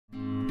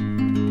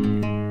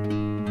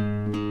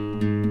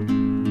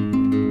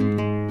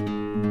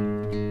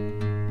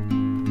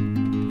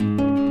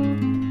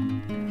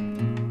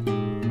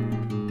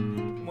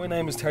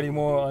is Terry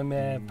Moore. I'm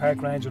a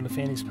park ranger in the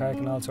Phoenix Park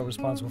and also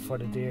responsible for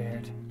the deer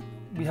herd.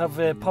 We have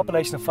a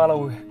population of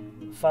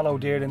fallow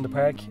deer in the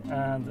park,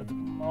 and at the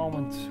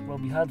moment, well,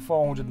 we had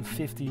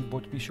 450,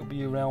 but we should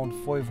be around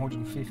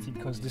 550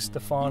 because this is the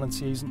fawning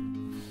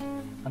season.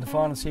 And the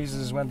fawning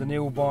season is when the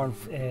newborn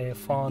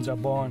fawns are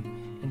born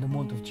in the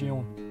month of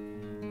June.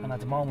 And at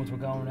the moment we're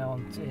going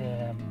around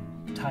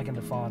tagging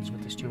the fawns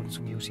with the students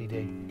from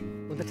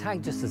UCD. Well, the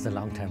tag just is a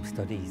long-term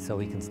study, so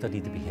we can study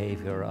the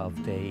behaviour of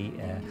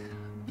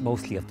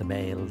mostly of the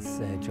males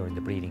during the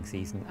breeding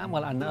season,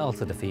 and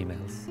also the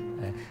females,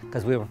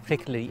 because we were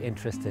particularly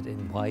interested in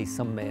why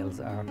some males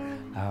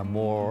are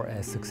more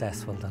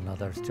successful than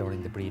others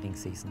during the breeding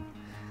season,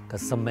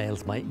 because some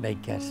males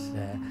might get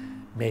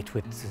mate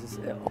with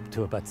up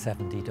to about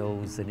 70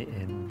 does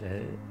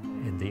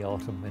in the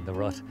autumn, in the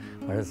rut,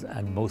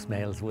 and most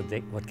males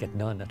would get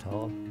none at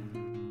all.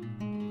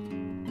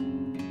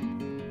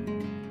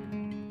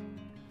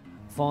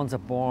 Fawns are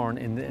born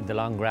in the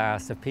long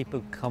grass. If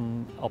people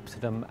come up to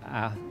them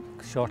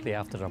shortly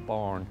after they're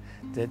born,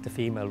 the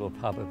female will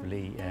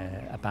probably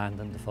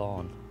abandon the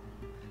fawn,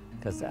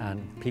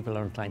 and people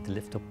are inclined to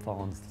lift up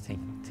fawns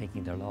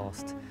thinking they're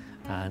lost,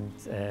 and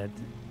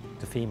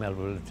the female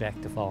will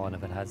reject the fawn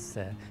if it has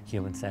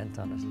human scent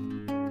on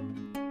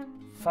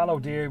it. Fallow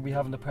deer we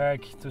have in the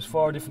park, there's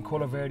 4 different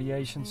colour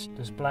variations.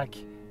 There's black,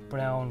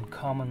 brown,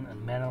 common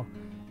and mennel.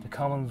 The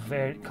common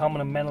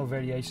and mennel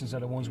variations are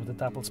the ones with the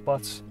dappled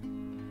spots.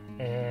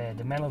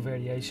 The mennel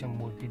variation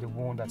would be the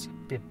one that's a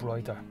bit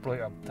brighter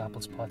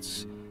dappled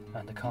spots,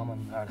 and the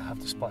common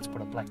have the spots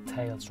but a black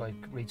tail stripe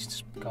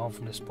going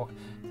from the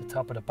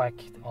top of the back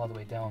all the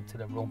way down to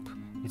the rump.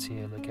 You'd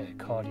see like a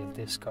cordial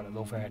disc or a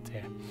love heart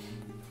there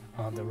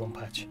on the rump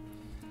patch.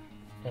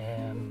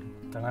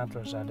 Their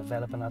antlers are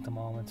developing at the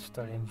moment,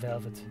 they're in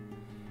velvet,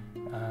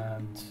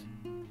 and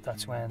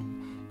that's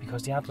when,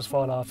 because the antlers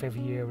fall off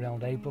every year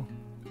around April,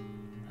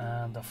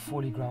 and they're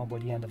fully grown by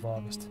the end of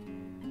August.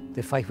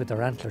 They fight with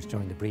their antlers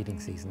during the breeding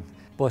season,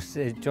 but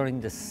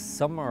during the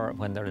summer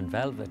when they're in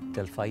velvet,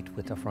 they'll fight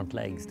with their front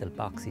legs. They'll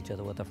box each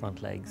other with their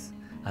front legs,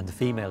 and the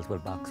females will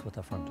box with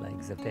their front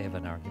legs if they have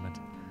an argument.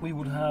 We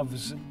would have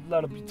a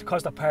lot of,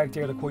 because the park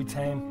there, they're quite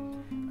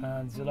tame,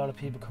 and a lot of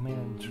people come in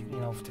and,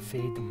 to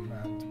feed them,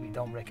 and we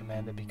don't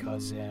recommend it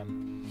because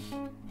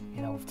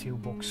if 2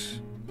 bucks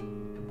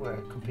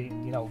were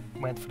competing,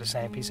 went for the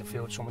same piece of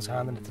food, someone's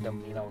handing it to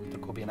them, there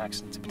could be an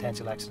accident, a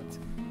potential accident.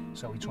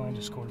 So we try and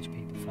discourage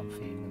people from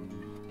feeding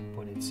them,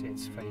 but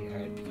it's very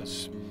hard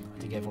because I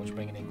think everyone's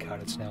bringing in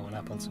carrots now and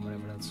apples and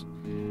whatever else.